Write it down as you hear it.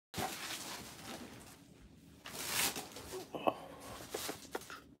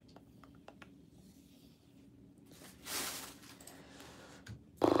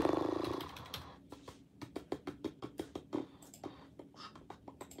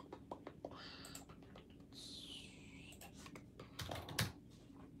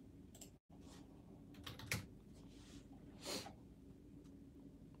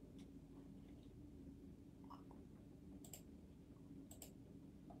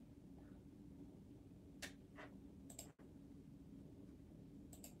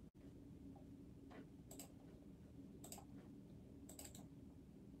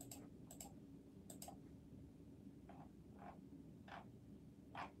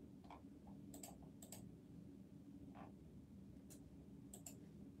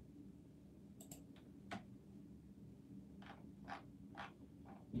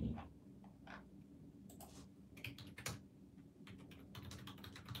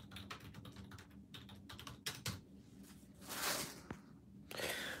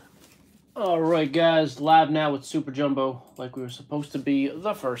All right, guys, live now with Super Jumbo, like we were supposed to be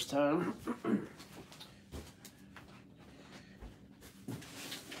the first time.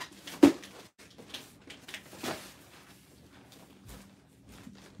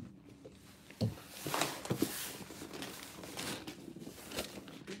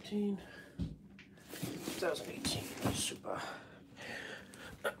 $15, 2018 Super.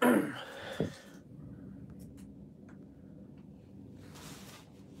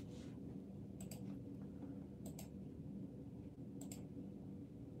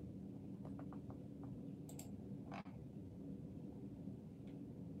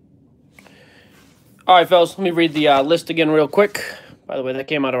 All right, fellas, let me read the list again real quick. By the way, that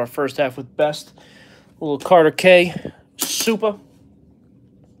came out of our first half with Best. A little Carter K, Super.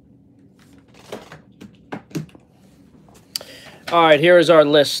 All right, here is our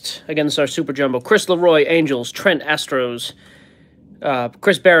list. Again, this is our Super Jumbo. Chris Leroy, Angels. Trent, Astros.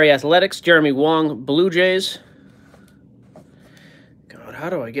 Chris Berry, Athletics. Jeremy Wong, Blue Jays. God, how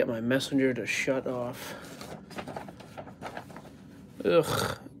do I get my messenger to shut off?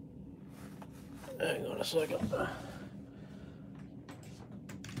 Ugh. Hang on a second.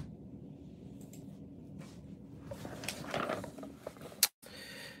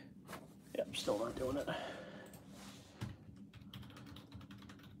 Yep, still not doing it.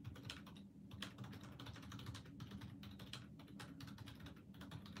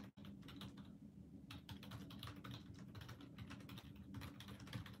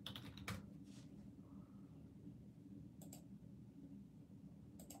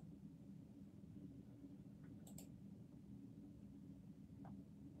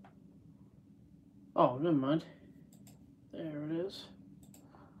 Oh, never mind. There it is.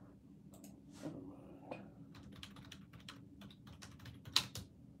 Never mind.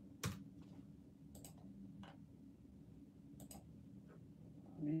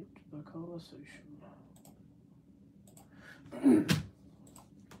 Mute the conversation.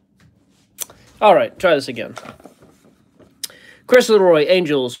 All right, try this again. Chris Leroy,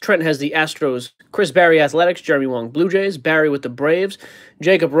 Angels. Trent has the Astros. Chris Berry, Athletics. Jeremy Wong, Blue Jays. Barry with the Braves.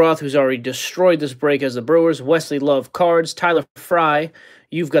 Jacob Roth, who's already destroyed this break, as the Brewers. Wesley Love, Cards. Tyler Fry,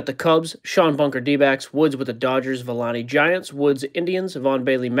 you've got the Cubs. Sean Bunker, D-backs. Woods with the Dodgers. Villani, Giants. Woods, Indians. Vaughn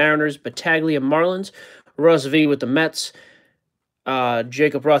Bailey, Mariners. Battaglia, Marlins. Russ V with the Mets.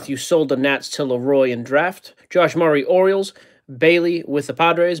 Jacob Roth, you sold the Nats to Leroy in draft. Josh Murray, Orioles. Bailey with the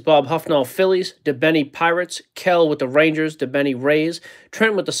Padres, Bob Huffnall, Phillies, DeBenny, Pirates, Kell with the Rangers, DeBenny, Rays,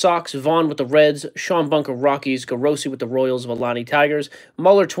 Trent with the Sox, Vaughn with the Reds, Sean Bunker, Rockies, Garosi with the Royals, Villani, Tigers,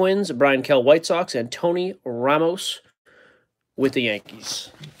 Muller, Twins, Brian Kell, White Sox, and Tony Ramos with the Yankees.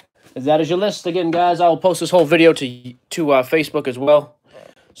 That is your list. Again, guys, I will post this whole video to Facebook as well,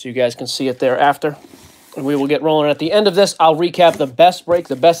 so you guys can see it there after. And we will get rolling. At the end of this, I'll recap the Best break.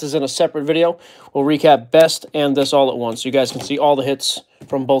 The Best is in a separate video. We'll recap Best and this all at once, so you guys can see all the hits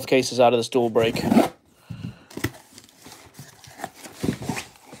from both cases out of this dual break.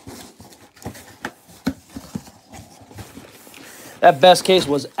 That Best case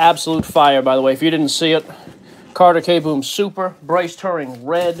was absolute fire, by the way. If you didn't see it, Carter K. Boom Super, Bryce Turing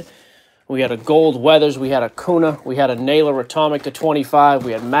Red. We had a Gold Weathers. We had a Kuna. We had a Naylor Atomic to 25.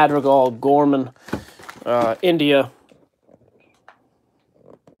 We had Madrigal, Gorman. India.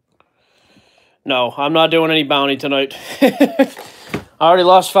 No, I'm not doing any bounty tonight. I already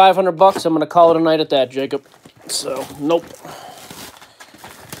lost $500. I'm going to call it a night at that, Jacob. So, nope.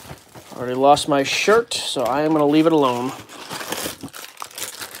 Already lost my shirt, so I am going to leave it alone.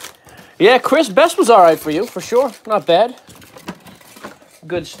 Yeah, Chris, Best was all right for you, for sure. Not bad.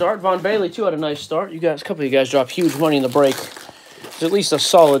 Good start. Vaughn Bailey, too, had a nice start. You guys, a couple of you guys dropped huge money in the break. It's at least a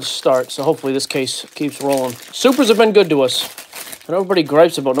solid start, so hopefully this case keeps rolling. Supers have been good to us. And everybody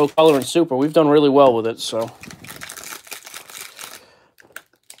gripes about no color in Super. We've done really well with it, so.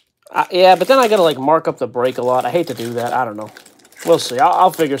 Yeah, but then I got to, like, mark up the break a lot. I hate to do that. I don't know. We'll see.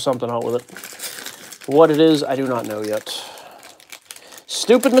 I'll figure something out with it. What it is, I do not know yet.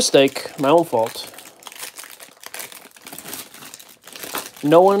 Stupid mistake. My own fault.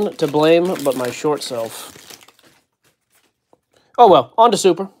 No one to blame but my short self. Oh, well, on to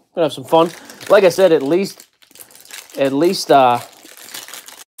Super. Gonna have some fun. Like I said, at least,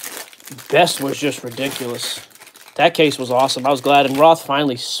 Best was just ridiculous. That case was awesome. I was glad. And Roth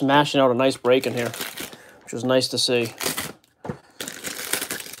finally smashing out a nice break in here, which was nice to see.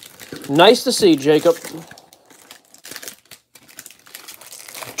 Nice to see, Jacob.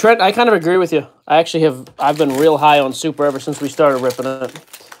 Trent, I kind of agree with you. I've been real high on Super ever since we started ripping it.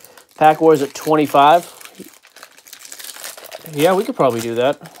 Pack Wars at 25. Yeah, we could probably do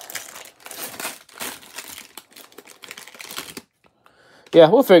that. Yeah,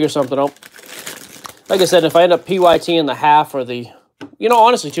 we'll figure something out. Like I said, if I end up PYT in the half or the... You know,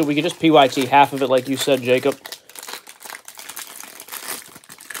 honestly, too, we could just PYT half of it like you said, Jacob.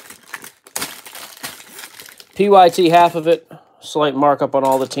 PYT half of it. Slight markup on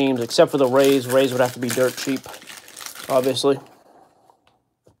all the teams, except for the Rays. Rays would have to be dirt cheap, obviously.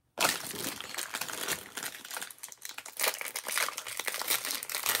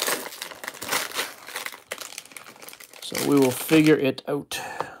 So we will figure it out.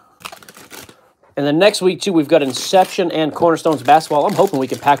 And then next week, too, we've got Inception and Cornerstones Basketball. I'm hoping we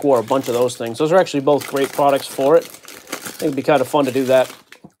can pack war a bunch of those things. Those are actually both great products for it. I think it'd be kind of fun to do that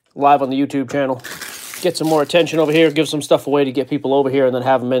live on the YouTube channel. Get some more attention over here, give some stuff away to get people over here, and then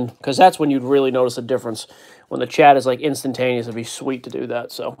have them in. Because that's when you'd really notice a difference. When the chat is like instantaneous, it'd be sweet to do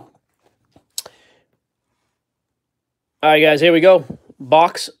that. So, all right, guys, here we go.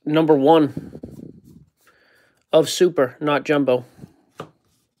 Box number 1 of Super, not Jumbo.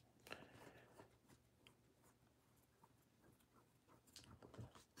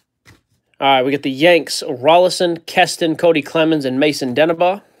 All right, we get the Yanks, Rollison, Keston, Cody Clemens, and Mason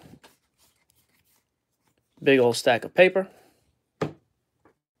Denabaugh. Big old stack of paper.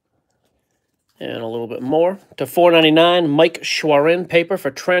 And a little bit more. To $4.99, Mike Schwerin paper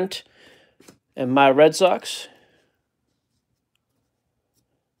for Trent and my Red Sox.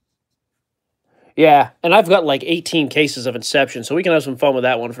 Yeah, and I've got like 18 cases of Inception, so we can have some fun with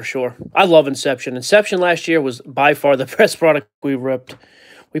that one for sure. I love Inception. Inception last year was by far the best product we ripped.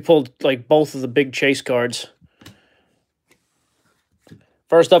 We pulled like both of the big chase cards.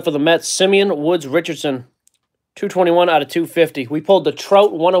 First up for the Mets, Simeon Woods Richardson. 221 out of 250. We pulled the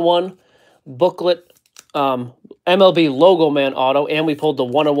Trout 101 booklet MLB logo man auto, and we pulled the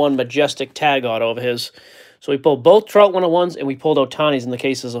 101 Majestic tag auto of his. So we pulled both Trout 101s, and we pulled Ohtani's in the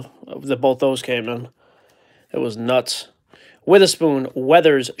cases of that both those came in. It was nuts. Witherspoon,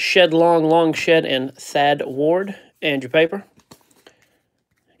 Weathers, Shed Long Shed, and Thad Ward. And your paper.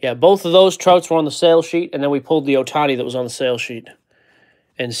 Yeah, both of those Trouts were on the sale sheet, and then we pulled the Ohtani that was on the sale sheet.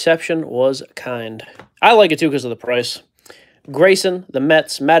 Inception was kind. I like it, too, because of the price. Grayson, the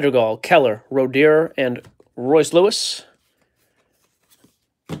Mets, Madrigal, Keller, Roedier, and Royce Lewis.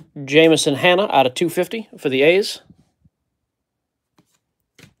 Jameson Hanna out of 250 for the A's.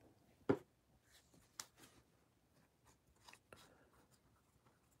 You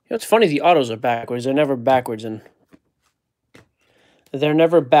know, it's funny, the autos are backwards. They're never backwards in...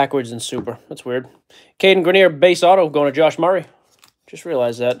 Super. That's weird. Caden Grenier, base auto, going to Josh Murray. Just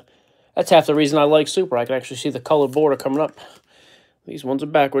realized that. That's half the reason I like Super. I can actually see the colored border coming up. These ones are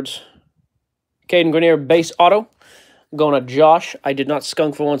backwards. Caden Grenier, base auto, going to Josh. I did not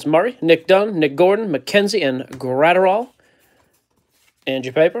skunk for once. Murray. Nick Dunn, Nick Gordon, McKenzie, and Gratterall. And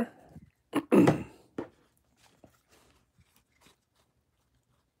your paper.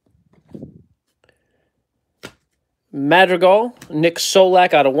 Madrigal, Nick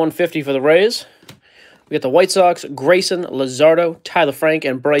Solak out of 150 for the Rays. We got the White Sox, Grayson, Luzardo, Tyler Frank,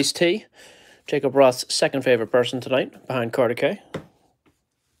 and Bryce T. Jacob Roth's second favorite person tonight, behind Carter K.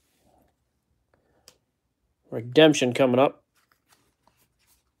 Redemption coming up.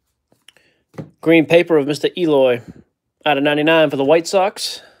 Green paper of Mr. Eloy out of 99 for the White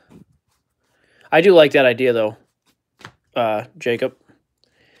Sox. I do like that idea, though, Jacob.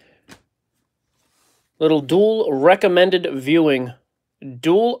 Little dual recommended viewing.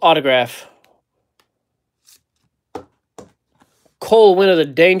 Dual autograph. Cole Winn of the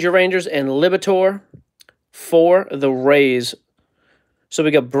Danger Rangers and Libator for the Rays. So we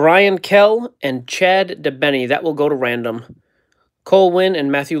got Brian Kell and Chad DeBenny. That will go to random. Cole Winn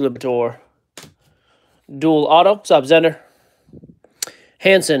and Matthew Libator. Dual auto. What's up, Zender?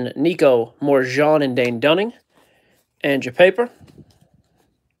 Hanson, Nico, Morjan, and Dane Dunning. And your paper.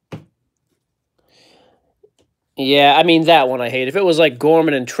 Yeah, I mean, that one I hate. If it was like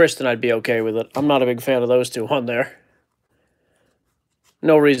Gorman and Tristan, I'd be okay with it. I'm not a big fan of those two on there.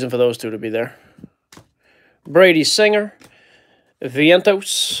 No reason for those two to be there. Brady Singer,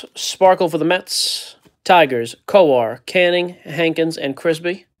 Vientos, Sparkle for the Mets, Tigers, Kowar, Canning, Hankins, and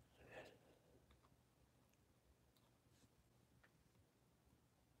Crisby.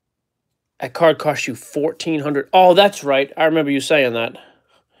 That card cost you $1,400. Oh, that's right. I remember you saying that.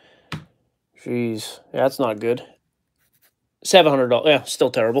 Jeez. Yeah, that's not good. $700. Yeah, still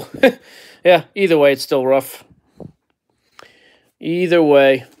terrible. Yeah, either way, it's still rough. Either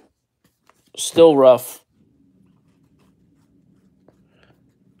way, still rough.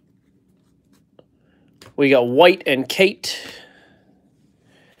 We got White and Kate.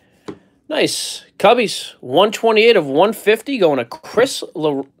 Nice. Cubbies, 128 of 150 going to Chris.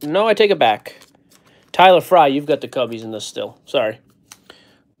 No, I take it back. Tyler Fry, you've got the Cubbies in this still. Sorry.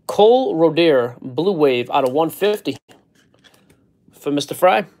 Cole Roder, Blue Wave out of 150 for Mr.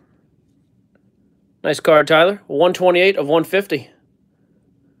 Fry. Nice card, Tyler. 128 of 150.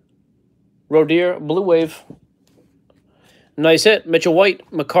 Roder, Blue Wave. Nice hit. Mitchell White,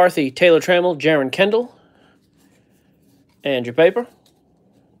 McCarthy, Taylor Trammell, Jaron Kendall. And your paper.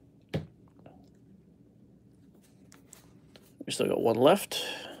 We still got one left.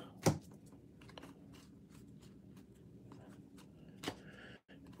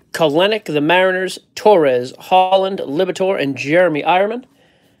 Kalenic, the Mariners, Torres, Holland, Libator, and Jeremy Ironman.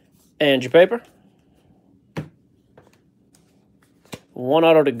 And your paper. One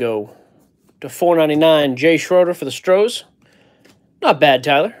auto to go. To 499, Jay Schroeder for the Stros. Not bad,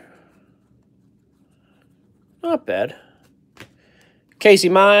 Tyler. Not bad. Casey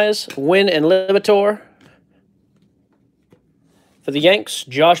Mize, Wynn, and Libator. For the Yanks,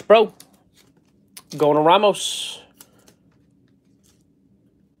 Josh Bro. Going to Ramos.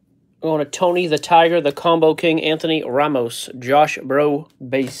 Going to Tony the Tiger, the Combo King, Anthony Ramos. Josh Bro,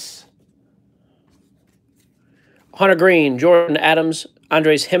 base. Hunter Green, Jordan Adams,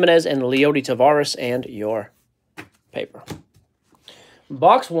 Andres Jimenez, and Leody Tavares, and your paper.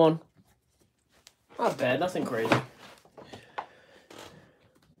 Box 1. Not bad. Nothing crazy.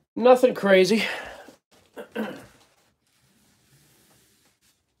 Nothing crazy.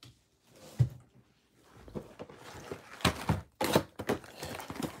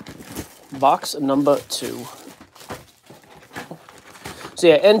 Box number 2. So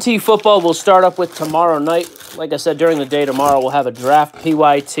yeah, NT football will start up with tomorrow night. Like I said, during the day tomorrow, we'll have a draft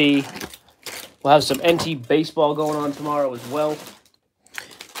PYT. We'll have some NT baseball going on tomorrow as well.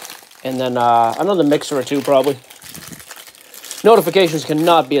 And then another mixer or two, probably. Notifications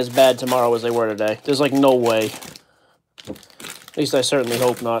cannot be as bad tomorrow as they were today. There's like no way. At least I certainly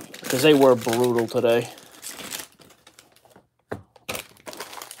hope not, because they were brutal today.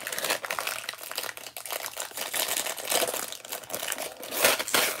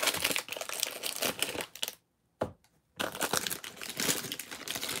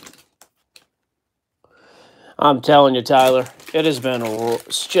 I'm telling you, Tyler, it has been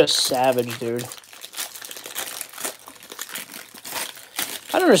just savage, dude.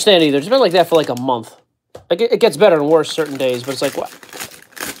 I don't understand either. It's been like that for like a month. Like it gets better and worse certain days, but it's like, what?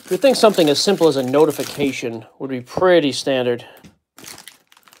 You would think something as simple as a notification would be pretty standard.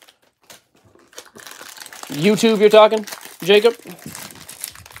 YouTube, you're talking, Jacob?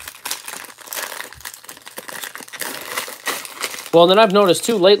 Well, then I've noticed,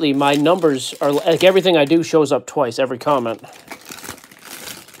 too, lately, my numbers are, like, everything I do shows up twice, every comment.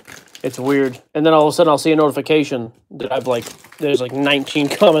 It's weird. And then all of a sudden, I'll see a notification that I've, like, there's, like, 19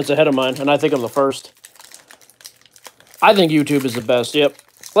 comments ahead of mine, and I think I'm the first. I think YouTube is the best, yep.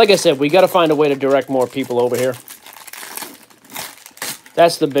 Like I said, we got to find a way to direct more people over here.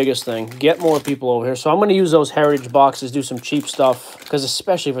 That's the biggest thing. Get more people over here. So I'm going to use those heritage boxes, do some cheap stuff, because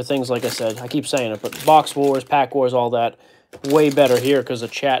especially for things, like I said, I keep saying it, but box wars, pack wars, all that, way better here because the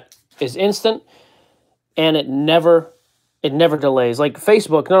chat is instant and it never delays. Like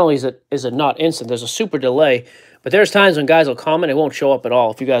Facebook, not only is it not instant, there's a super delay, but there's times when guys will comment, it won't show up at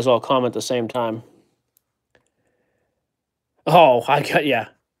all if you guys all comment at the same time. Oh, yeah,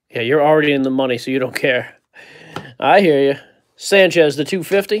 you're already in the money, so you don't care. I hear you. Sanchez, the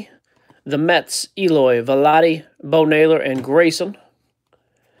 250. The Mets, Eloy, Vladi, Bo Naylor, and Grayson.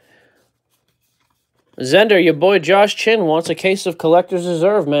 Zender, your boy Josh Chin wants a case of Collector's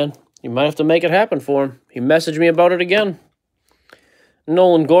Reserve, man. You might have to make it happen for him. He messaged me about it again.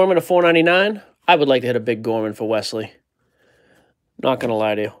 Nolan Gorman of 499. I would like to hit a big Gorman for Wesley. Not going to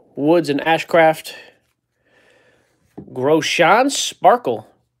lie to you. Woods and Ashcraft. Grosjean Sparkle.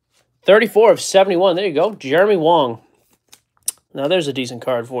 34 of 71. There you go. Jeremy Wong. Now there's a decent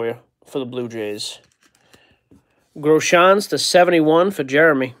card for you for the Blue Jays. Grosjean's to 71 for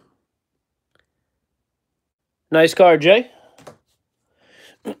Jeremy. Nice card, Jay.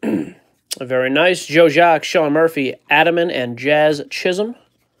 Very nice. Joe Jacques, Sean Murphy, Adaman, and Jazz Chisholm.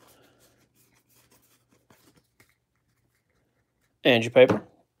 And your paper.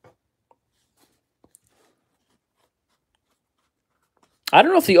 I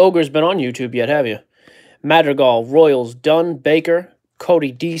don't know if the Ogre's been on YouTube yet, have you? Madrigal, Royals, Dunn, Baker,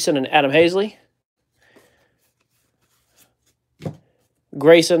 Cody Deason, and Adam Hazley.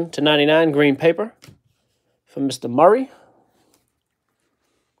 Grayson to 99, green paper. From Mr. Murray.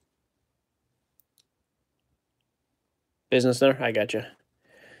 Business Center, I got you.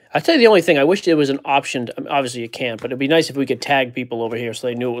 I tell you the only thing, I wish there was an option. I mean, obviously, you can't, but it'd be nice if we could tag people over here so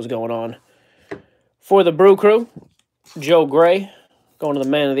they knew what was going on. For the Brew Crew, Joe Gray. Going to the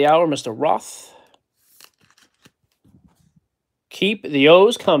man of the hour, Mr. Roth. Keep the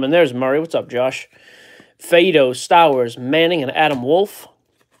O's coming. There's Murray. What's up, Josh? Fado, Stowers, Manning, and Adam Wolf.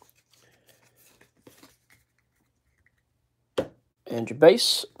 And your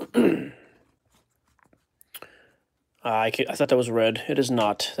base. I thought that was red. It is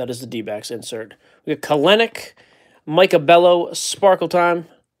not. That is the D-backs insert. We got Kalenic, Micah Bello, Sparkle Time.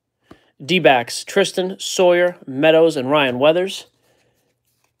 D-backs, Tristan, Sawyer, Meadows, and Ryan Weathers.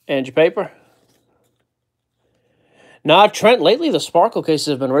 And your paper. Nah, Trent, lately the Sparkle cases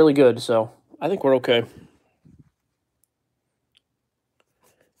have been really good, so I think we're okay.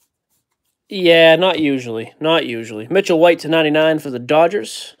 Yeah, not usually. Not usually. Mitchell White to 99 for the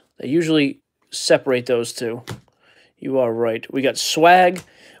Dodgers. They usually separate those two. You are right. We got Swag,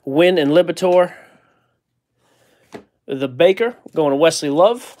 Win, and Libator. The Baker going to Wesley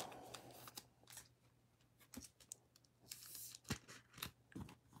Love.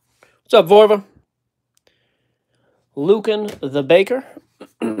 What's up, Vorva? Lucan, the Baker.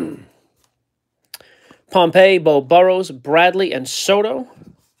 Pompey, Bo Burrows, Bradley, and Soto.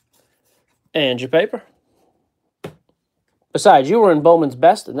 And your paper. Besides, you were in Bowman's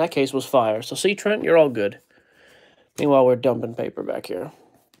best, and that case was fire. So see, Trent, you're all good. Meanwhile, we're dumping paper back here.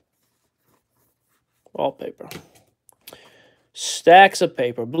 All paper. Stacks of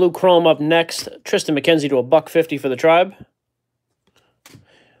paper. Blue Chrome up next. Tristan McKenzie to $1.50 for the Tribe.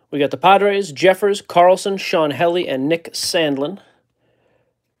 We got the Padres, Jeffers, Carlson, Sean Helly, and Nick Sandlin.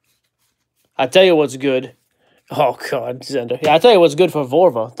 I tell you what's good. Oh, God, Zender. Yeah, I tell you what's good for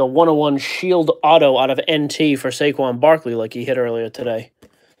Vorva. The 101 Shield Auto out of NT for Saquon Barkley like he hit earlier today.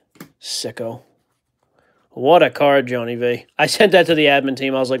 Sicko. What a card, Johnny V. I sent that to the admin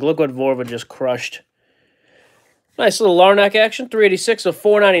team. I was like, look what Vorva just crushed. Nice little Larnack action. 386 of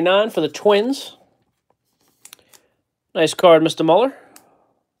 499 for the Twins. Nice card, Mr. Muller.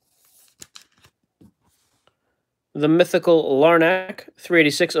 The mythical Larnack.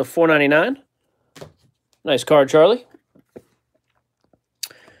 386 of 499. Nice card, Charlie.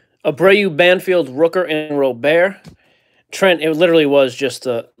 Abreu, Banfield, Rooker, and Robert. Trent, it literally was just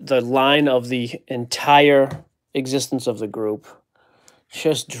the line of the entire existence of the group.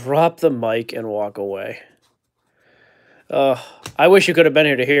 Just drop the mic and walk away. I wish you could have been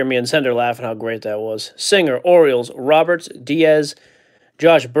here to hear me and Sender laughing how great that was. Singer, Orioles, Roberts, Diaz,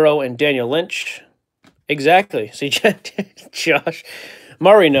 Josh Burrow, and Daniel Lynch. Exactly. See, Josh.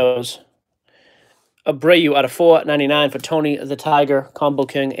 Murray knows. Abreu out of 499 for Tony the Tiger, Combo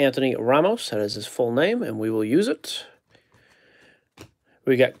King, Anthony Ramos. That is his full name, and we will use it.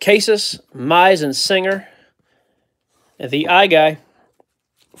 We got Casas, Mize, and Singer. And the eye guy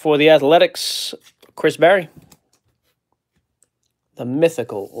for the Athletics, Chris Barry. The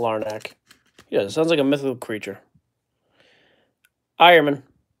mythical Larnack. Yeah, it sounds like a mythical creature. Ironman,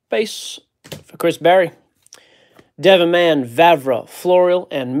 base for Chris Barry. Devin Mann, Vavra, Florial,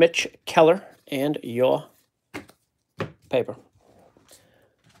 and Mitch Keller. And your paper.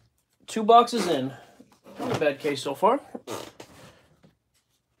 2 boxes in. Not a bad case so far.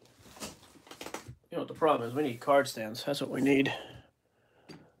 You know what the problem is? We need card stands. That's what we need.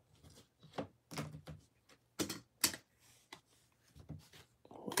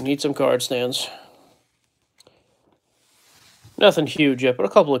 We need some card stands. Nothing huge yet, but a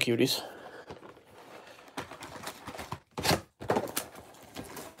couple of cuties.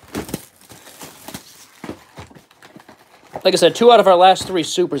 Like I said, 2 out of our last 3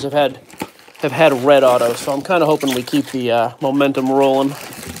 supers have had red autos, so I'm kind of hoping we keep the momentum rolling.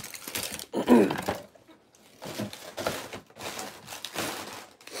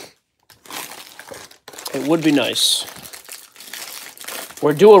 It would be nice.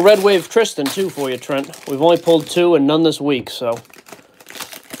 We're due a Red Wave Tristan, too, for you, Trent. We've only pulled 2 and none this week, so.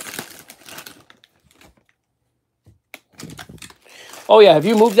 Oh, yeah, have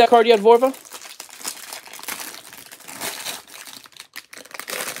you moved that card yet, Vorva?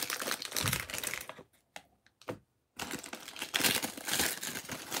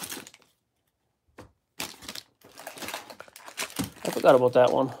 I forgot about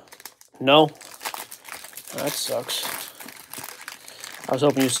that one. No? That sucks. I was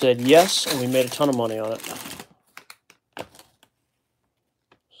hoping you said yes, and we made a ton of money on it.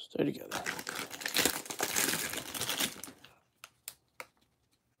 Stay together.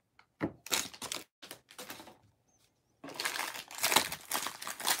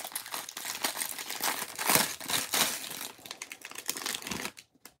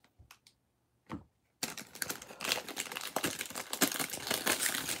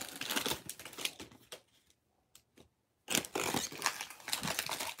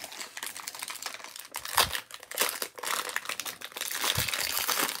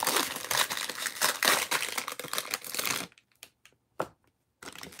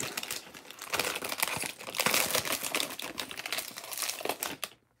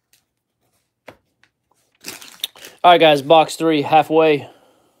 All right, guys, box 3, halfway.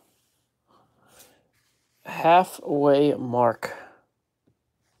 Halfway mark.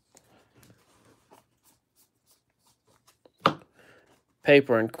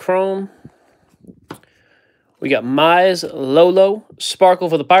 Paper and chrome. We got Mize, Lolo, Sparkle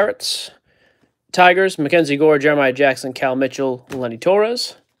for the Pirates. Tigers, Mackenzie Gore, Jeremiah Jackson, Cal Mitchell, Lenny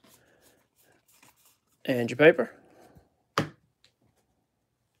Torres. And your paper.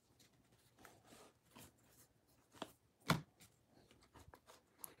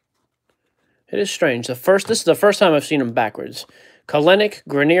 It is strange. This is the first time I've seen them backwards. Kalenic,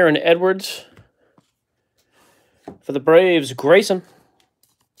 Grenier, and Edwards. For the Braves, Grayson.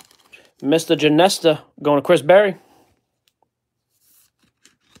 Mr. Janesta going to Chris Berry.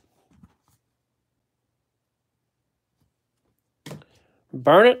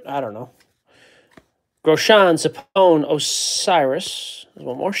 Burn it? I don't know. Groshan, Sapone, Osiris. There's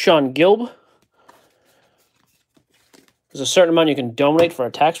one more. Sean Gilb. There's a certain amount you can donate for a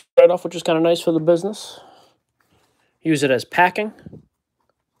tax write-off, which is kind of nice for the business. Use it as packing.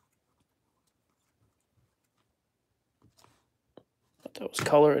 That was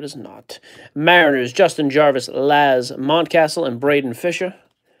color. It is not. Mariners, Justin Jarvis, Laz Montcastle, and Braden Fisher.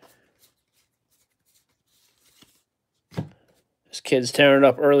 This kid's tearing it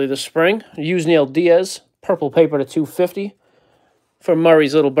up early this spring. Yusniel Diaz, purple paper to 250 for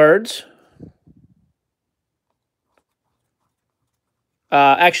Murray's Little Birds.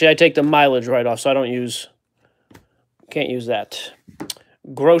 Actually, I take the mileage right off, so I can't use that.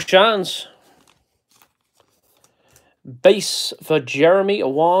 Groshans. Base for Jeremy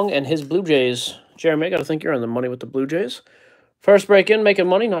Wong and his Blue Jays. Jeremy, I got to think you're on the money with the Blue Jays. First break in, making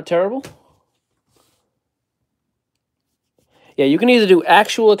money, not terrible. Yeah, you can either do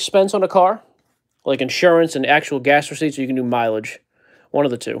actual expense on a car, like insurance and actual gas receipts, or you can do mileage. One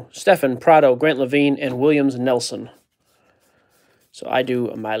of the two. Stefan, Prado, Grant Levine, and Williams Nelson. So I do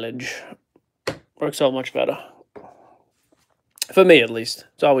a mileage. Works out much better. For me, at least.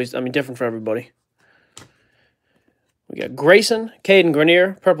 It's always, different for everybody. We got Grayson, Caden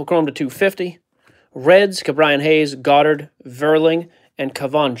Grenier, purple chrome to 250. Reds, Cabrian Hayes, Goddard, Verling, and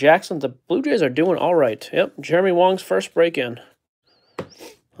Kavon Jackson. The Blue Jays are doing all right. Yep, Jeremy Wong's first break in.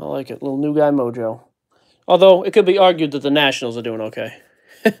 I like it. Little new guy mojo. Although, it could be argued that the Nationals are doing okay.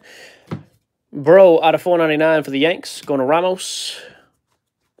 Bro out of 499 for the Yanks. Going to Ramos.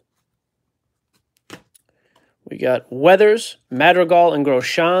 We got Weathers, Madrigal, and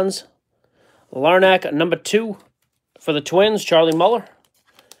Groshans. Larnack, number 2 for the Twins. Charlie Muller.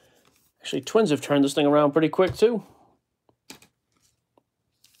 Actually, Twins have turned this thing around pretty quick, too.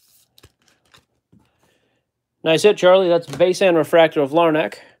 Nice hit, Charlie. That's base and refractor of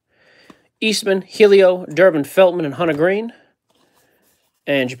Larnack. Eastman, Helio, Durbin Feltman, and Hunter Green.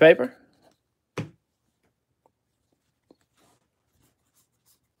 And your paper.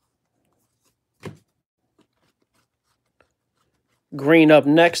 Green up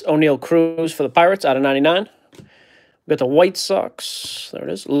next. O'Neal Cruz for the Pirates out of 99. We got the White Sox. There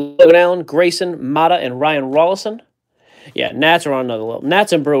it is. Logan Allen, Grayson, Mata, and Ryan Rollison. Yeah, Nats are on another level.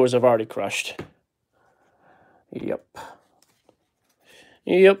 Nats and Brewers have already crushed. Yep.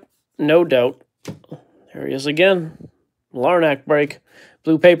 Yep, no doubt. There he is again. Larnack break.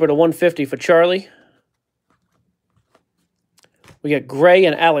 Blue paper to 150 for Charlie. We got Gray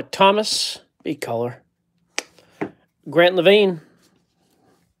and Alec Thomas. B color. Grant Levine.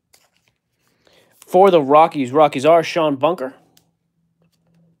 For the Rockies, Rockies are Sean Bunker.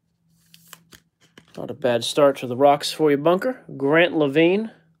 Not a bad start to the Rocks for you, Bunker. Grant Levine.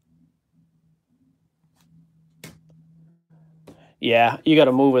 Yeah, you got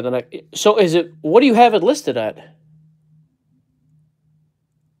to move it. So is it, what do you have it listed at?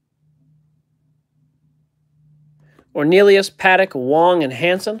 Ornelius, Paddock, Wong, and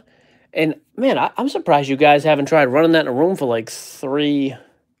Hanson. And, man, I'm surprised you guys haven't tried running that in a room for like 3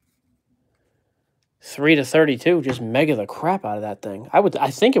 to 32. Just mega the crap out of that thing.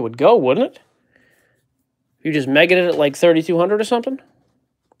 I think it would go, wouldn't it? You just mega it at like 3,200 or something?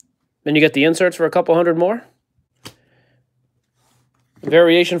 Then you get the inserts for a couple hundred more.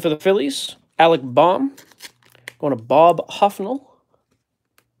 Variation for the Phillies. Alec Baum. Going to Bob Huffnell.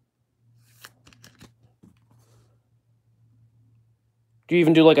 Do you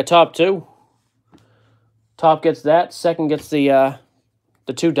even do like a top 2? Top gets that. Second gets the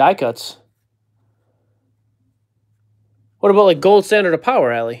 2 die cuts. What about like gold standard of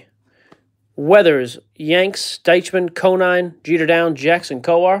power, Allie? Weathers, Yanks, Deichmann, Conine, Jeter Down, Jackson,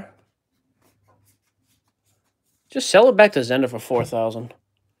 Kowar. Just sell it back to Zenda for 4,000.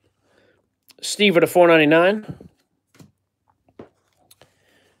 Stever to 499.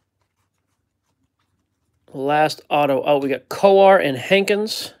 Last auto out, we got Coar and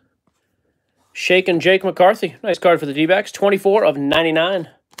Hankins. Shaken Jake McCarthy. Nice card for the D-backs. 24 of 99.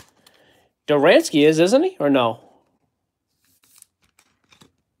 Duransky is, isn't he? Or no?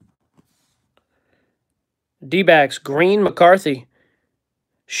 D-backs, Green, McCarthy.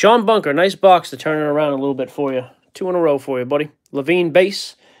 Sean Bunker, nice box to turn it around a little bit for you. 2 in a row for you, buddy. Levine,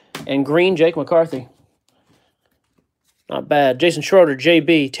 base, and Green, Jake McCarthy. Not bad. Jason Schroeder,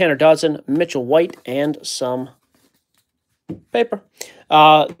 JB, Tanner Dodson, Mitchell White, and some paper.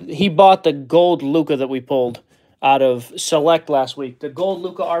 He bought the gold Luka that we pulled out of Select last week. The gold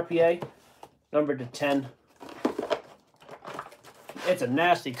Luka RPA, numbered to 10. It's a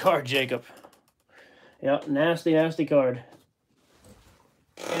nasty card, Jacob. Yeah, nasty, nasty card.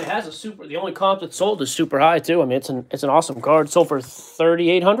 And it has a super. The only comp that's sold is super high too. I mean, it's an awesome card. Sold for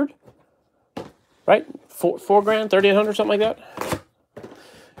 $3,800, right? Four grand, $3,800, something like that.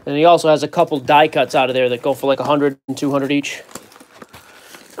 And he also has a couple die cuts out of there that go for like 100 and 200 each.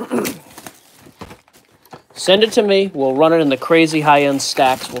 Send it to me. We'll run it in the crazy high end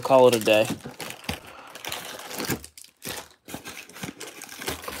stacks. We'll call it a day.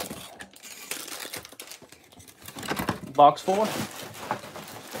 Box 4.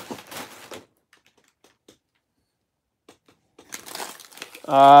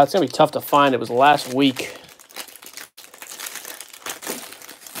 It's going to be tough to find. It was last week.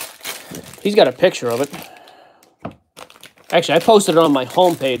 He's got a picture of it. Actually, I posted it on my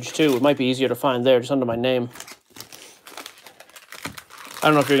homepage, too. It might be easier to find there, just under my name. I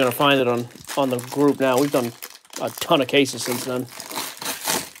don't know if you're going to find it on the group now. We've done a ton of cases since then.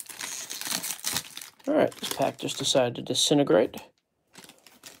 All right, this pack just decided to disintegrate.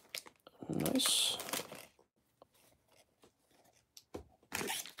 Nice.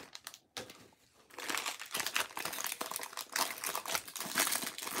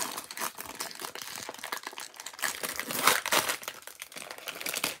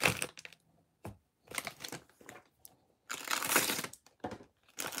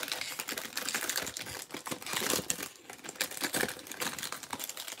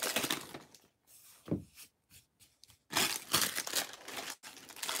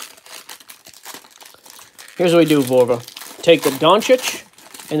 Here's what we do, Vorva. Take the Doncic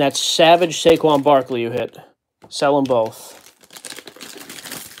and that savage Saquon Barkley you hit. Sell them both.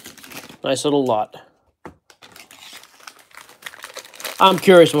 Nice little lot. I'm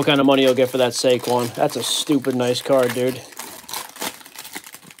curious what kind of money you'll get for that Saquon. That's a stupid nice card, dude.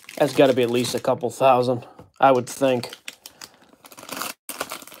 That's got to be at least a couple thousand, I would think.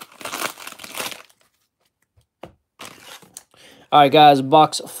 All right, guys,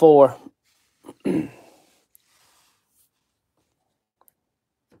 box 4.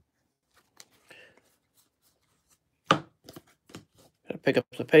 Pick up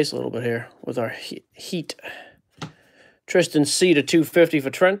the pace a little bit here with our heat. Tristan C to 250 for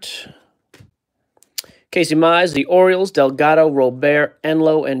Trent. Casey Mize, the Orioles, Delgado, Robert,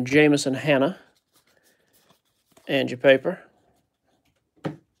 Enlow, and Jameson Hanna. And your paper.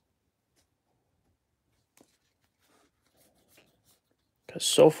 Because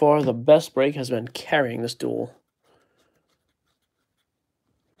so far, the best break has been carrying this duel.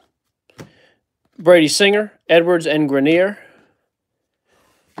 Brady Singer, Edwards, and Grenier.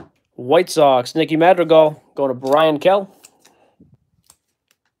 White Sox, Nicky Madrigal, going to Brian Kell.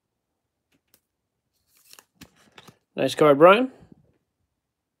 Nice card, Brian.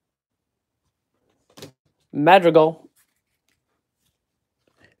 Madrigal.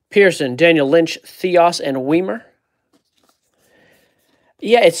 Pearson, Daniel Lynch, Theos, and Weimer.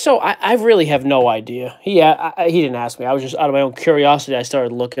 Yeah, it's so... I really have no idea. He didn't ask me. I was just out of my own curiosity. I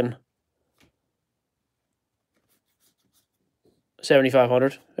started looking.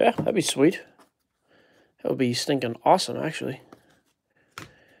 7,500. Yeah, that'd be sweet. That would be stinking awesome, actually.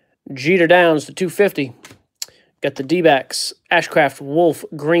 Jeter Downs to 250. Got the D-backs, Ashcraft, Wolf,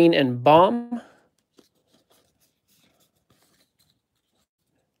 Green, and Baum.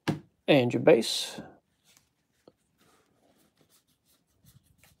 And your base.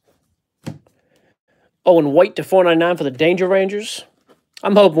 Owen White to 499 for the Danger Rangers.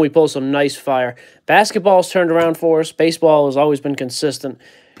 I'm hoping we pull some nice fire. Basketball's turned around for us. Baseball has always been consistent.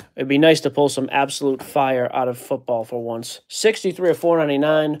 It'd be nice to pull some absolute fire out of football for once. 63 of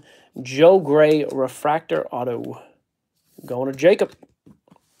 499. Joe Gray Refractor Auto. Going to Jacob.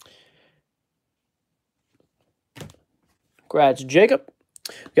 Congrats, Jacob.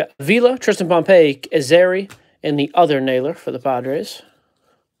 We got Vila, Tristan Pompey, Ezeri, and the other nailer for the Padres.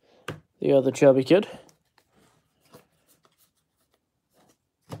 The other chubby kid.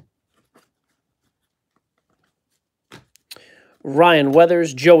 Ryan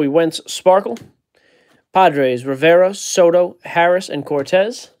Weathers, Joey Wentz, Sparkle. Padres, Rivera, Soto, Harris, and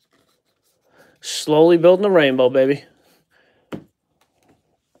Cortez. Slowly building a rainbow, baby.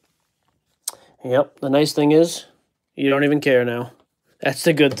 Yep, the nice thing is, you don't even care now. That's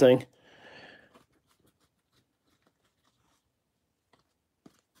the good thing.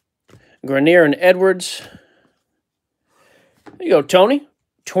 Grenier and Edwards. There you go, Tony.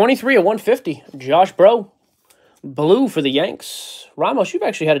 23 of 150. Josh Bro. Blue for the Yanks. Ramos, you've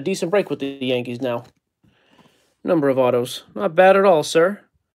actually had a decent break with the Yankees now. Number of autos. Not bad at all, sir.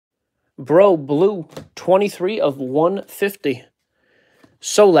 Bro, blue. 23 of 150.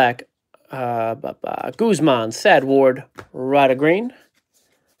 Solak. Guzman. Thad Ward. Ryder Green.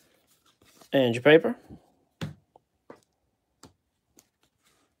 And your paper.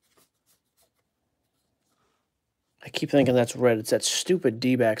 I keep thinking that's red. It's that stupid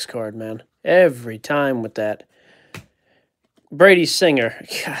D-backs card, man. Every time with that. Brady Singer.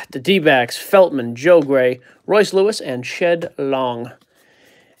 God, the D-backs. Feltman, Joe Gray, Royce Lewis, and Shed Long.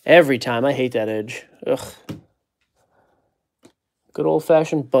 Every time. I hate that edge. Ugh. Good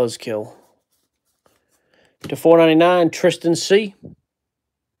old-fashioned buzzkill. To 499, Tristan C.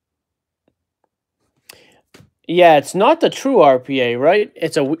 Yeah, it's not the true RPA, right?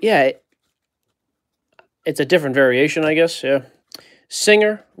 It's a... Yeah, it's a different variation, I guess, yeah.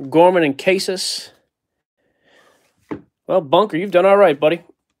 Singer, Gorman, and Casas. Well, Bunker, you've done all right, buddy.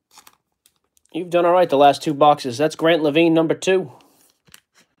 You've done all right the last two boxes. That's Grant Levine, number 2.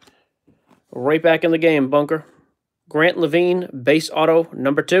 Right back in the game, Bunker. Grant Levine, base auto,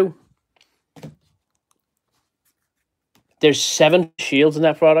 number 2. There's 7 shields in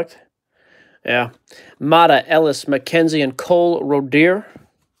that product. Yeah. Mata, Ellis, McKenzie, and Cole Roedier.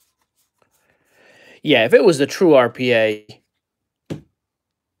 Yeah, if it was the true RPA.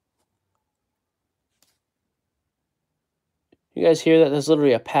 You guys hear that? There's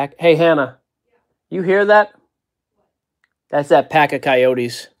literally a pack. Hey, Hannah, you hear that? That's that pack of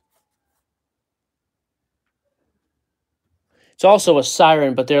coyotes. It's also a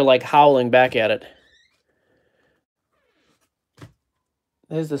siren, but they're like howling back at it.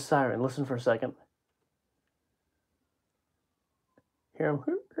 There's the siren. Listen for a second. Hear him?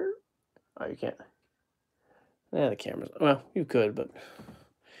 Oh, you can't. Yeah, the camera's... Well, you could, but...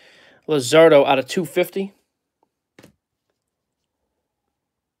 Luzardo out of 250.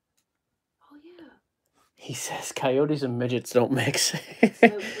 Oh, yeah. He says coyotes and midgets don't mix.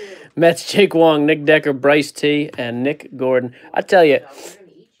 So Mets, Jake Wong, Nick Decker, Bryce T, and Nick Gordon. I tell you,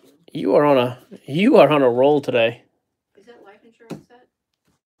 you are on a roll today. Is that life insurance set?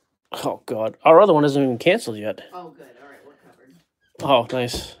 Oh, God. Our other one isn't even canceled yet. Oh, good. All right, we're covered. Oh,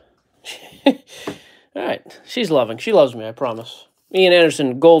 nice. All right. She's loving. She loves me, I promise. Ian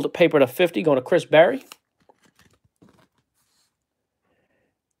Anderson, gold paper to 50, going to Chris Barry.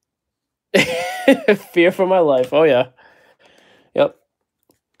 Fear for my life. Oh, yeah. Yep.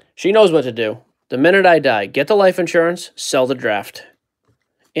 She knows what to do. The minute I die, get the life insurance, sell the draft.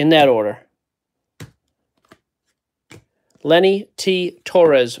 In that order. Lenny T.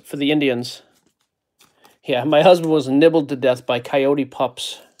 Torres for the Indians. Yeah, my husband was nibbled to death by coyote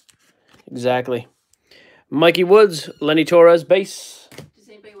pups. Exactly. Mikey Woods, Lenny Torres, base. Does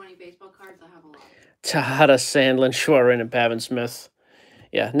anybody want any baseball cards? I have a lot. Tahada, Sandlin, Schwerin, and Pavin Smith.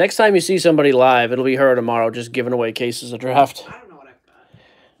 Yeah, next time you see somebody live, it'll be her tomorrow just giving away cases of draft. I don't know what I've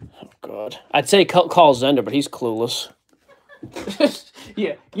got. Oh, God. I'd say call Zender, but he's clueless.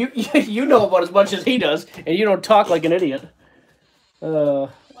 Yeah, you know about as much as he does, and you don't talk like an idiot. Well,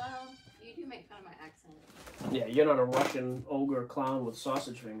 you do make fun of my accent. Yeah, you're not a Russian ogre clown with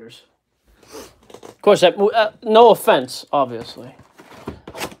sausage fingers. Of course, no offense, obviously.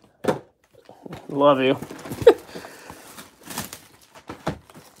 Love you.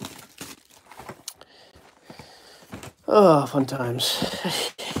 Oh, fun times.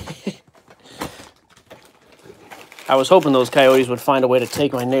 I was hoping those coyotes would find a way to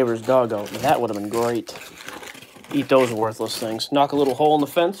take my neighbor's dog out. That would have been great. Eat those worthless things. Knock a little hole in the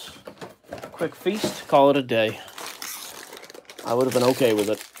fence. Quick feast. Call it a day. I would have been okay with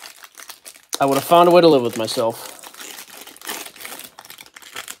it. I would have found a way to live with myself.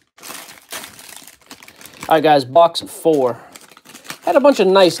 All right, guys. Box 4. Had a bunch of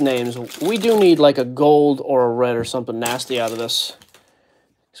nice names. We do need like a gold or a red or something nasty out of this.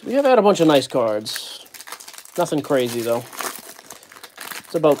 So we have had a bunch of nice cards. Nothing crazy, though.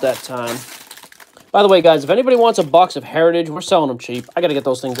 It's about that time. By the way, guys, if anybody wants a box of Heritage, we're selling them cheap. I got to get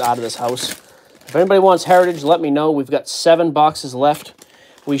those things out of this house. If anybody wants Heritage, let me know. We've got 7 boxes left.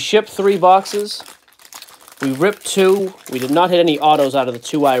 We shipped 3 boxes. We ripped 2. We did not hit any autos out of the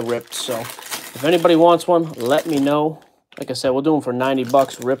 2 I ripped. So if anybody wants one, let me know. Like I said, we'll do them for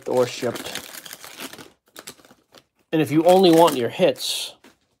 $90, ripped or shipped. And if you only want your hits,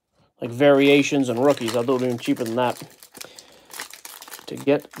 like variations and rookies, I'll do it even cheaper than that to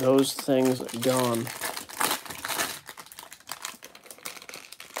get those things gone.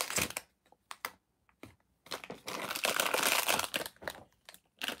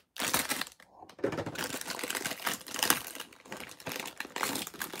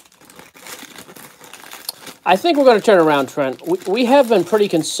 I think we're going to turn around, Trent. We have been pretty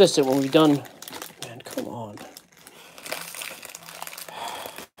consistent when we've done... Man, come on.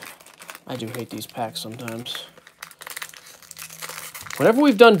 I do hate these packs sometimes. Whenever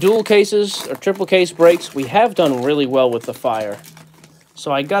we've done dual cases or triple case breaks, we have done really well with the fire.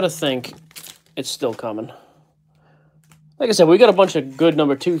 So I got to think it's still coming. Like I said, we got a bunch of good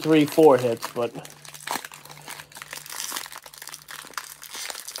number 2, 3, 4 hits, but...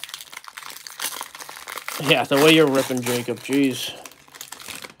 Yeah, the way you're ripping, Jacob, jeez.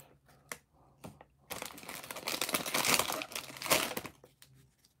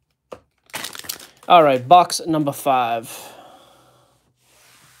 All right, box number 5.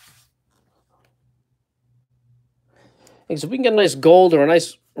 If we can get a nice gold or a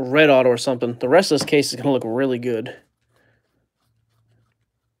nice red auto or something, the rest of this case is going to look really good.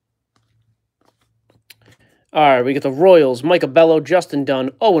 All right, we get the Royals, Micah Bello, Justin Dunn,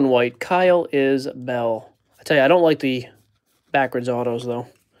 Owen White, Kyle Isbell. I tell you, I don't like the backwards autos, though.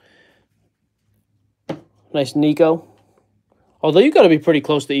 Nice Nico. Although you got to be pretty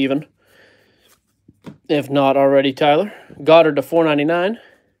close to even. If not already, Tyler. Goddard to 499.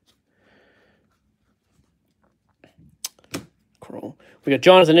 Chrome. We got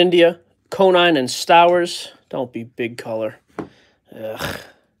Jonathan India, Conine, and Stowers. Don't be big color. Ugh.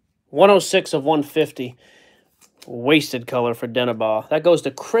 106 of 150. Wasted color for Dennebaugh. That goes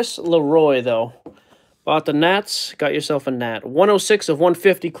to Chris Leroy, though. Bought the Nats. Got yourself a Nat. 106 of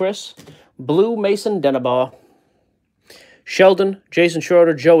 150, Chris. Blue Mason Dennebaugh. Sheldon, Jason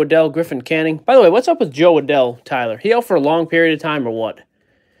Schroeder, Joe Adell, Griffin Canning. By the way, what's up with Joe Adell, Tyler? He out for a long period of time or what?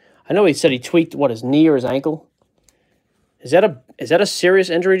 I know he said he tweaked, what, his knee or his ankle? Is that a serious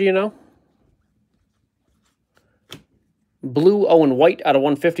injury, do you know? Blue Owen White out of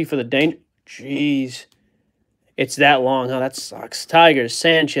 150 for the Danger. Jeez. It's that long, huh? That sucks. Tigers,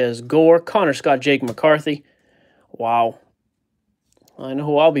 Sanchez, Gore, Connor Scott, Jake McCarthy. Wow. I know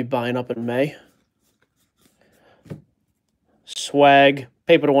who I'll be buying up in May. Swag,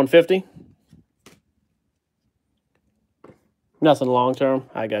 paper to 150. Nothing long-term.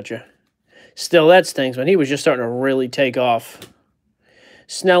 I got you. Still, that stinks, man. He was just starting to really take off.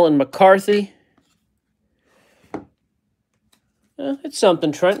 Snell and McCarthy. It's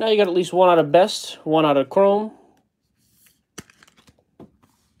something, Trent. Now you got at least one out of Best, one out of Chrome.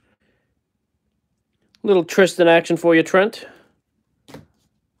 Little Tristan action for you, Trent.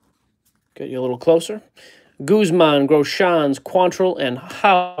 Get you a little closer. Guzman, Groshans, Quantrill, and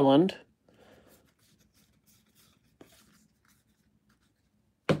Howland.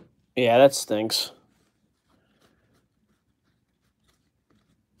 Yeah, that stinks.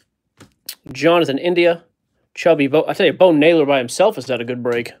 Jonathan India, Chubby Bo. I tell you, Bo Naylor by himself has had a good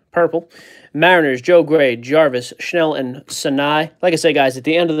break. Purple. Mariners, Joe Gray, Jarvis, Schnell, and Sanai. Like I say, guys, at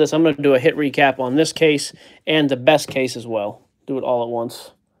the end of this, I'm going to do a hit recap on this case and the best case as well. Do it all at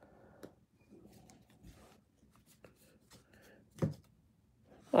once.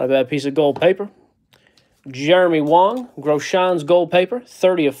 Not a bad piece of gold paper. Jeremy Wong, Groshans gold paper,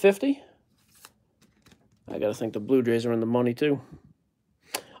 30 of 50. I got to think the Blue Jays are in the money, too.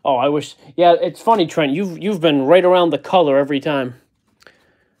 Oh, I wish... Yeah, it's funny, Trent. You've been right around the color every time.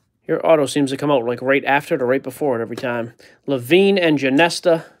 Your auto seems to come out like right after it or right before it every time. Levine and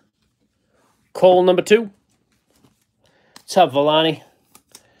Janesta. Cole, number 2. What's up, Villani?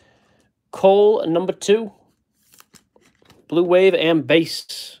 Cole, number 2. Blue Wave and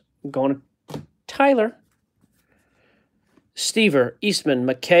Base. Going to Tyler. Stever, Eastman,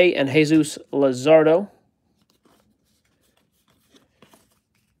 McKay, and Jesus Lazardo.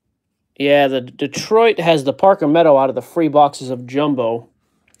 Yeah, the Detroit has the Parker Meadow out of the free boxes of Jumbo.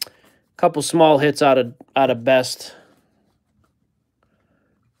 Couple small hits out of Best.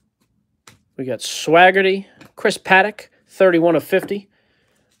 We got Swaggerty, Chris Paddock, 31 of 50.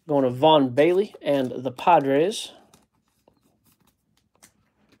 Going to Vaughn Bailey and the Padres.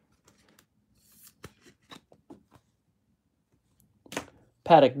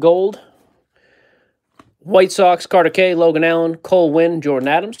 Paddock Gold. White Sox, Carter K, Logan Allen, Cole Winn, Jordan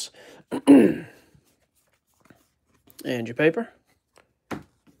Adams. And your paper. I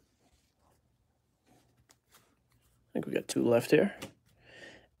think we got 2 left here.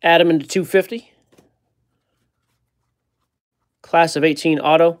 Adam into 250. Class of 18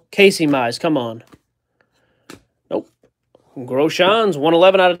 auto. Casey Mize, come on. Nope. Groshans,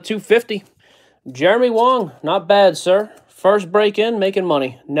 111 out of 250. Jeremy Wong, not bad, sir. First break in, making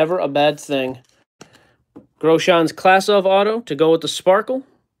money. Never a bad thing. Groshans Class of auto to go with the Sparkle.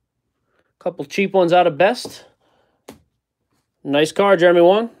 Couple cheap ones out of best. Nice card, Jeremy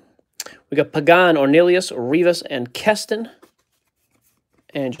Wong. We got Pagan, Ornelius, Rivas, and Keston.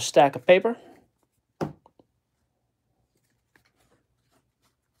 And just stack of paper. I'm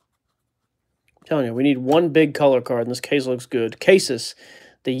telling you, we need one big color card, and this case looks good. Cases,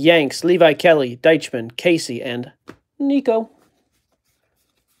 the Yanks, Levi Kelly, Deichmann, Casey, and Nico.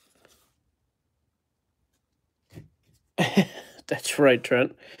 That's right,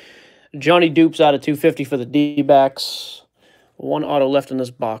 Trent. Johnny Dupes out of 250 for the D-backs. One auto left in this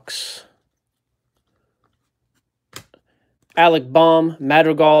box. Alec Baum,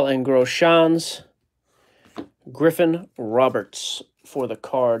 Madrigal, and Groshans. Griffin Roberts for the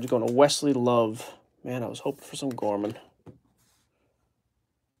cards. Going to Wesley Love. Man, I was hoping for some Gorman.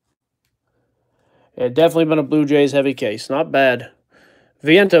 Yeah, definitely been a Blue Jays heavy case. Not bad.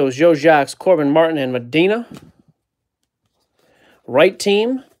 Vientos, Joe Jacques, Corbin Martin, and Medina. Right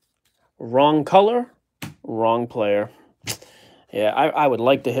team, wrong color, wrong player. Yeah, I would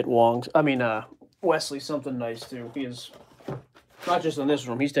like to hit Wesley something nice, too. He is, not just in this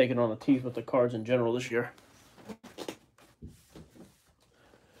room, he's taking on the teeth with the cards in general this year.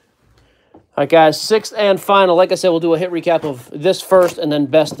 All right, guys, sixth and final. Like I said, we'll do a hit recap of this first and then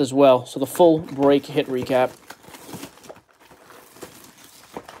best as well. So the full break hit recap.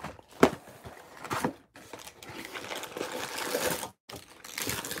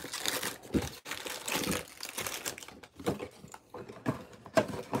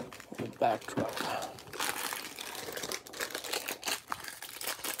 Backdrop.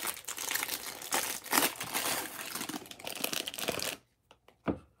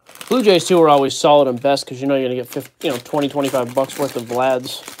 Blue Jays, too, are always solid and best because you know you're going to get 20, 25 bucks worth of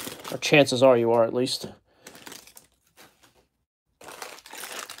Vlads. Or chances are you are, at least.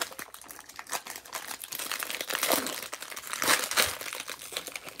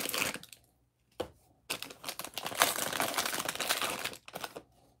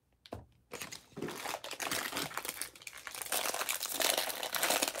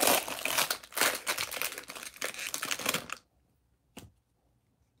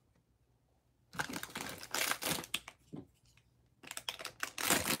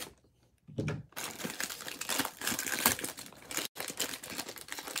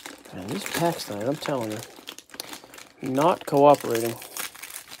 Man, these packs tonight, I'm telling you, not cooperating.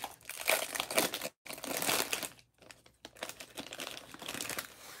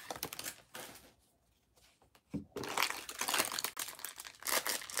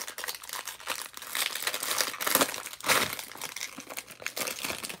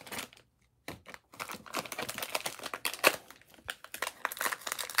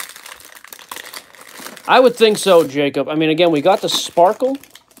 I would think so, Jacob. I mean, again, we got the Sparkle,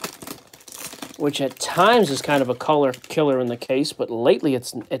 which at times is kind of a color killer in the case, but lately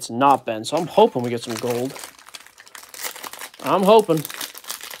it's not been. So I'm hoping we get some gold. I'm hoping.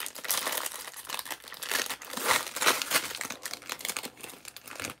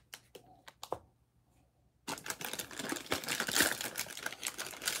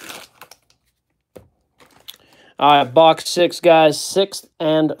 All right, box 6, guys. Sixth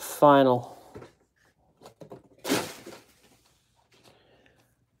and final.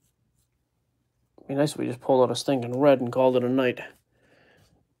 Be nice if we just pulled out a stinking red and called it a night.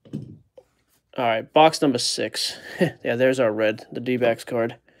 All right, box number 6. Yeah, there's our red, the D-backs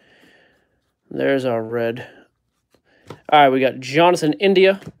card. There's our red. All right, we got Jonathan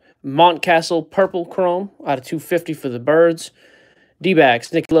India, Montcastle Purple Chrome out of 250 for the Birds.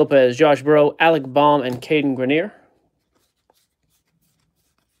 D-backs, Nick Lopez, Josh Burrow, Alec Baum, and Caden Grenier.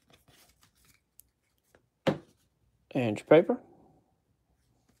 And your paper.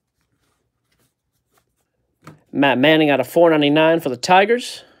 Matt Manning out of 499 for the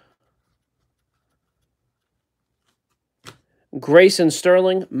Tigers. Grayson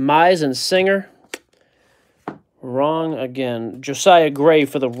Sterling, Mize and Singer. Wrong again. Josiah Gray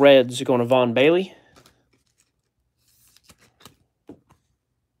for the Reds going to Vaughn Bailey.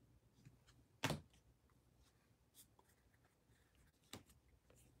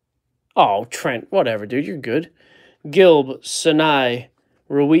 Oh, Trent, whatever, dude. You're good. Gilb, Sinai,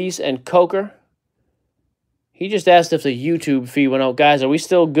 Ruiz, and Coker. He just asked if the YouTube feed went out. Guys, are we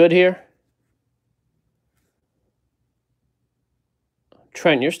still good here?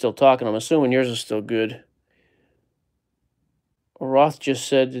 Trent, you're still talking. I'm assuming yours is still good. Roth just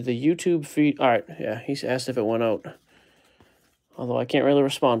said, did the YouTube feed... All right, yeah, he's asked if it went out. Although I can't really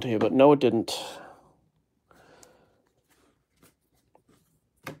respond to you, but no, it didn't.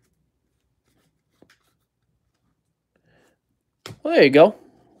 Well, there you go.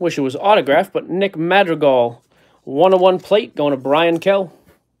 Wish it was autographed, but Nick Madrigal, 101 plate going to Brian Kell.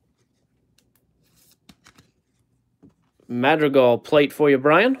 Madrigal plate for you,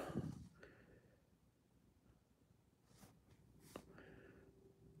 Brian.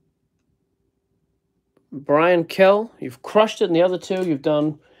 Brian Kell, you've crushed it in the other two. You've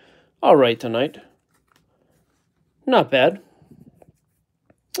done all right tonight. Not bad.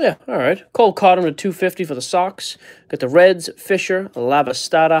 Yeah, all right. Cole Cotton to 250 for the Sox. Got the Reds, Fisher,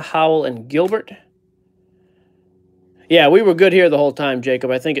 Lavastada, Howell, and Gilbert. Yeah, we were good here the whole time, Jacob.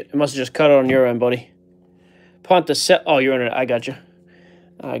 I think it must have just cut out on your end, buddy. Ponte. Oh, you're in it. I got you.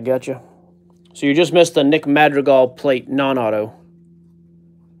 I got you. So you just missed the Nick Madrigal plate non-auto.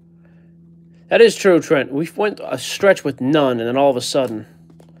 That is true, Trent. We went a stretch with none, and then all of a sudden,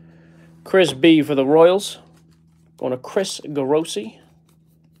 Chris B for the Royals. Going to Chris Garossi.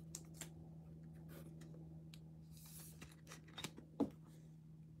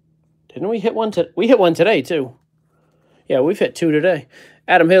 Didn't we hit one? We hit one today, too. Yeah, we've hit two today.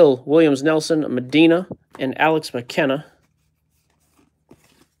 Adam Hill, Williams Nelson, Medina, and Alex McKenna.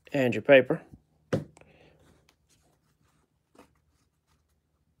 And your paper.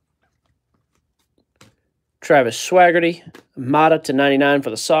 Travis Swaggerty, Mata to 99 for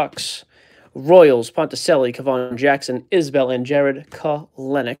the Sox. Royals, Ponticelli, Kevon Jackson, Isbell, and Jared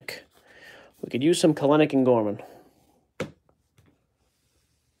Kalenic. We could use some Kalenic and Gorman.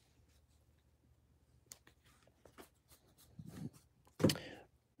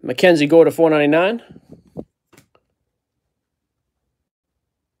 Mackenzie Gore to 499.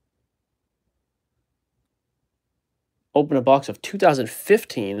 Open a box of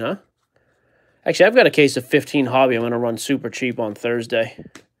 2015, huh? Actually, I've got a case of 15 Hobby I'm going to run super cheap on Thursday.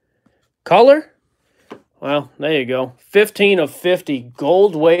 Color? Well, there you go. 15 of 50.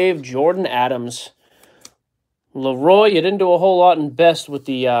 Gold Wave, Jordan Adams. Leroy, you didn't do a whole lot in best with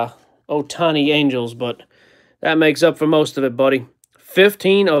the Ohtani Angels, but that makes up for most of it, buddy.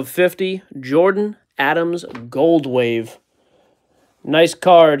 15 of 50. Jordan Adams, Gold Wave. Nice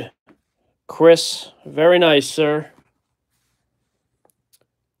card, Chris. Very nice, sir.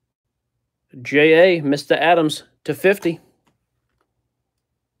 J.A., Mr. Adams, to 50.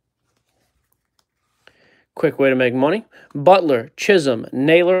 Quick way to make money. Butler, Chisholm,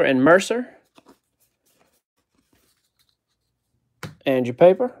 Naylor, and Mercer. And your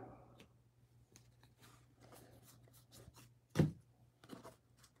paper.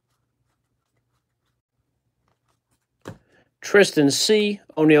 Tristan C.,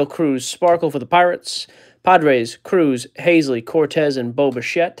 O'Neal Cruz, Sparkle for the Pirates. Padres, Cruz, Hazley, Cortez, and Bo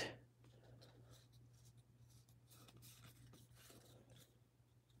Bichette.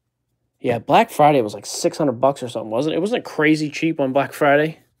 Yeah, Black Friday was like $600 or something, wasn't it? Wasn't it crazy cheap on Black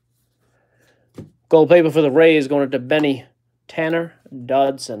Friday? Gold paper for the Rays going to Benny Tanner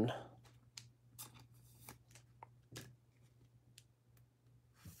Dodson.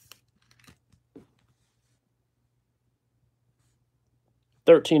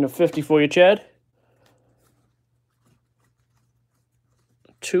 $13 of 50 for you, Chad.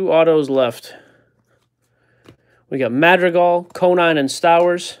 2 autos left. We got Madrigal, Conine, and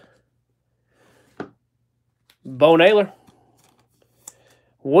Stowers. Bo Naylor.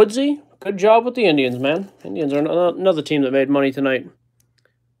 Woodsy, good job with the Indians, man. Indians are another team that made money tonight.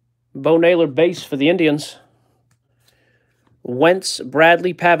 Bo Naylor base for the Indians. Wentz,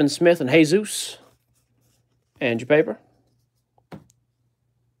 Bradley, Pavin Smith, and Jesus. And your paper.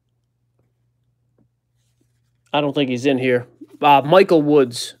 I don't think he's in here. Michael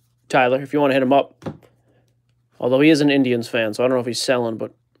Woods, Tyler, if you want to hit him up. Although he is an Indians fan, so I don't know if he's selling,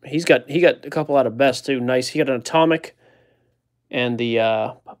 but he got a couple out of best too. Nice. He got an Atomic and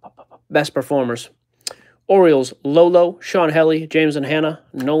the best performers. Orioles, Lolo, Sean Helly, James and Hannah,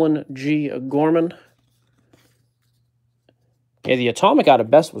 Nolan G. Gorman. Yeah, the Atomic out of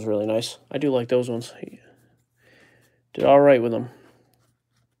best was really nice. I do like those ones. He did all right with them.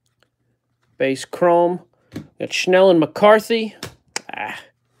 Base Chrome. Got Schnell and McCarthy.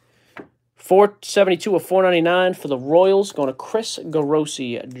 472 of 499 for the Royals. Going to Chris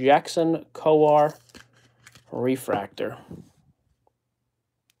Garossi, Jackson Kowar Refractor.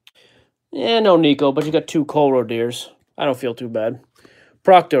 Yeah, no Nico, but you got 2 Cole Rodeers. I don't feel too bad.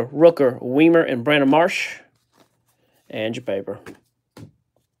 Proctor, Rooker, Weimer, and Brandon Marsh. And your paper.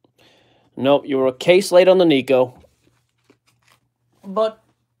 Nope, you were a case late on the Nico. But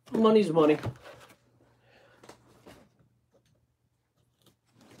money's money.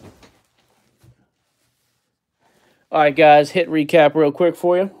 All right, guys, hit recap real quick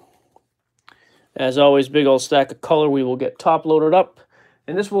for you. As always, big old stack of color. We will get top loaded up,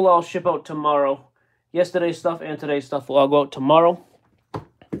 and this will all ship out tomorrow. Yesterday's stuff and today's stuff will all go out tomorrow.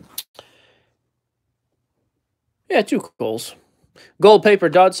 Yeah, 2 goals. Gold paper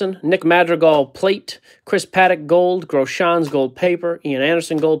Dodson, Nick Madrigal plate, Chris Paddock gold, Groshans gold paper, Ian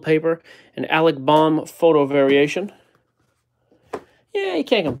Anderson gold paper, and Alec Baum photo variation. Yeah, you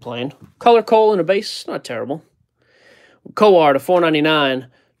can't complain. Color Cole in a base, not terrible. Coar to 499,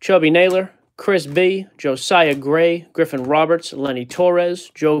 Chubby Naylor, Chris B, Josiah Gray, Griffin Roberts, Lenny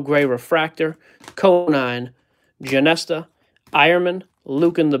Torres, Joe Gray Refractor, Co9, Janesta, Ironman,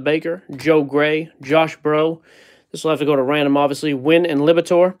 Lucan the Baker, Joe Gray, Josh Bro. This will have to go to random, obviously. Win and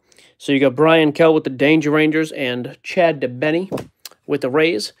Libator. So you got Brian Kell with the Danger Rangers and Chad DeBenny with the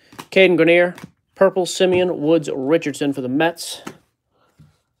Rays. Caden Grenier, Purple, Simeon, Woods, Richardson for the Mets.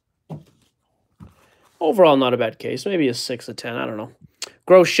 Overall, not a bad case. Maybe a 6 of 10. I don't know.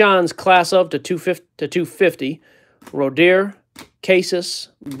 Groshans class up to 250. Roder, Cases,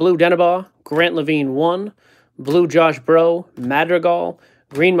 Blue Denaba, Grant Levine 1, Blue Josh Bro, Madrigal,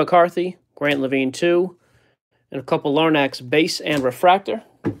 Green McCarthy, Grant Levine 2, and a couple Larnax base and refractor.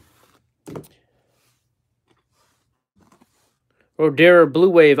 Roder Blue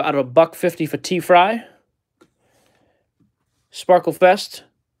Wave out of $1.50 for T-Fry. Sparkle Fest.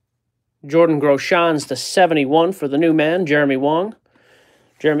 Jordan Groshans to 71 for the new man, Jeremy Wong.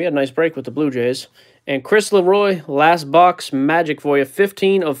 Jeremy had a nice break with the Blue Jays. And Chris Leroy, last box magic for you.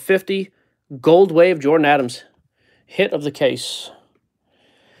 15 of 50. Gold Wave Jordan Adams. Hit of the case.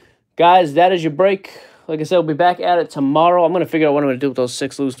 Guys, that is your break. Like I said, we'll be back at it tomorrow. I'm going to figure out what I'm going to do with those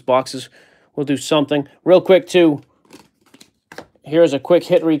 6 loose boxes. We'll do something. Real quick, too. Here's a quick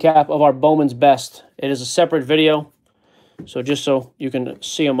hit recap of our Bowman's Best. It is a separate video. So just so you can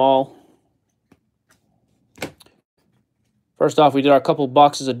see them all. First off, we did our couple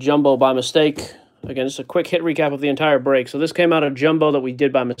boxes of Jumbo by mistake. Again, just a quick hit recap of the entire break. So this came out of Jumbo that we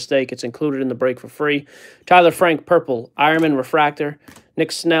did by mistake. It's included in the break for free. Tyler Frank, Purple. Ironman, Refractor.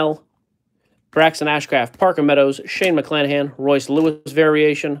 Nick Snell. Braxton Ashcraft. Parker Meadows. Shane McClanahan. Royce Lewis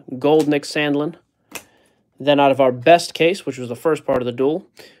Variation. Gold Nick Sandlin. Then out of our best case, which was the first part of the duel,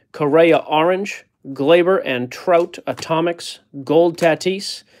 Correa Orange. Glaber and Trout Atomics. Gold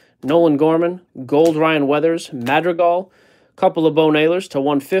Tatis. Nolan Gorman. Gold Ryan Weathers. Madrigal. Couple of Bo Nailers to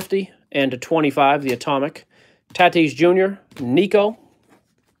 150 and to 25, the Atomic. Tatis Jr., Nico,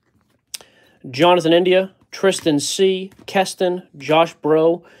 Jonathan India, Tristan C., Keston, Josh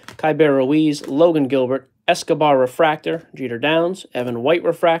Bro, Kyber Ruiz, Logan Gilbert, Escobar Refractor, Jeter Downs, Evan White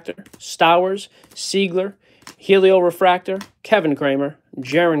Refractor, Stowers, Siegler, Helio Refractor, Kevin Kramer,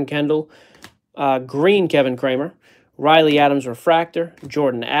 Jaron Kendall, Green Kevin Kramer, Riley Adams Refractor,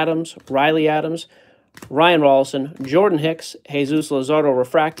 Jordan Adams, Riley Adams, Ryan Rawlson, Jordan Hicks, Jesus Luzardo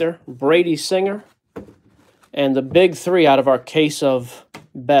Refractor, Brady Singer, and the big 3 out of our case of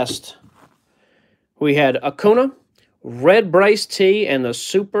best. We had Acuna, Red Bryce T, and the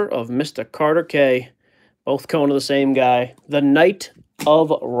super of Mr. Carter K. Both going to the same guy. The Knight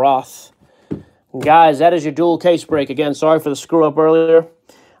of Roth. Guys, that is your dual case break. Again, sorry for the screw-up earlier.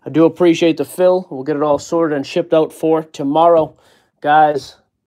 I do appreciate the fill. We'll get it all sorted and shipped out for tomorrow. Guys,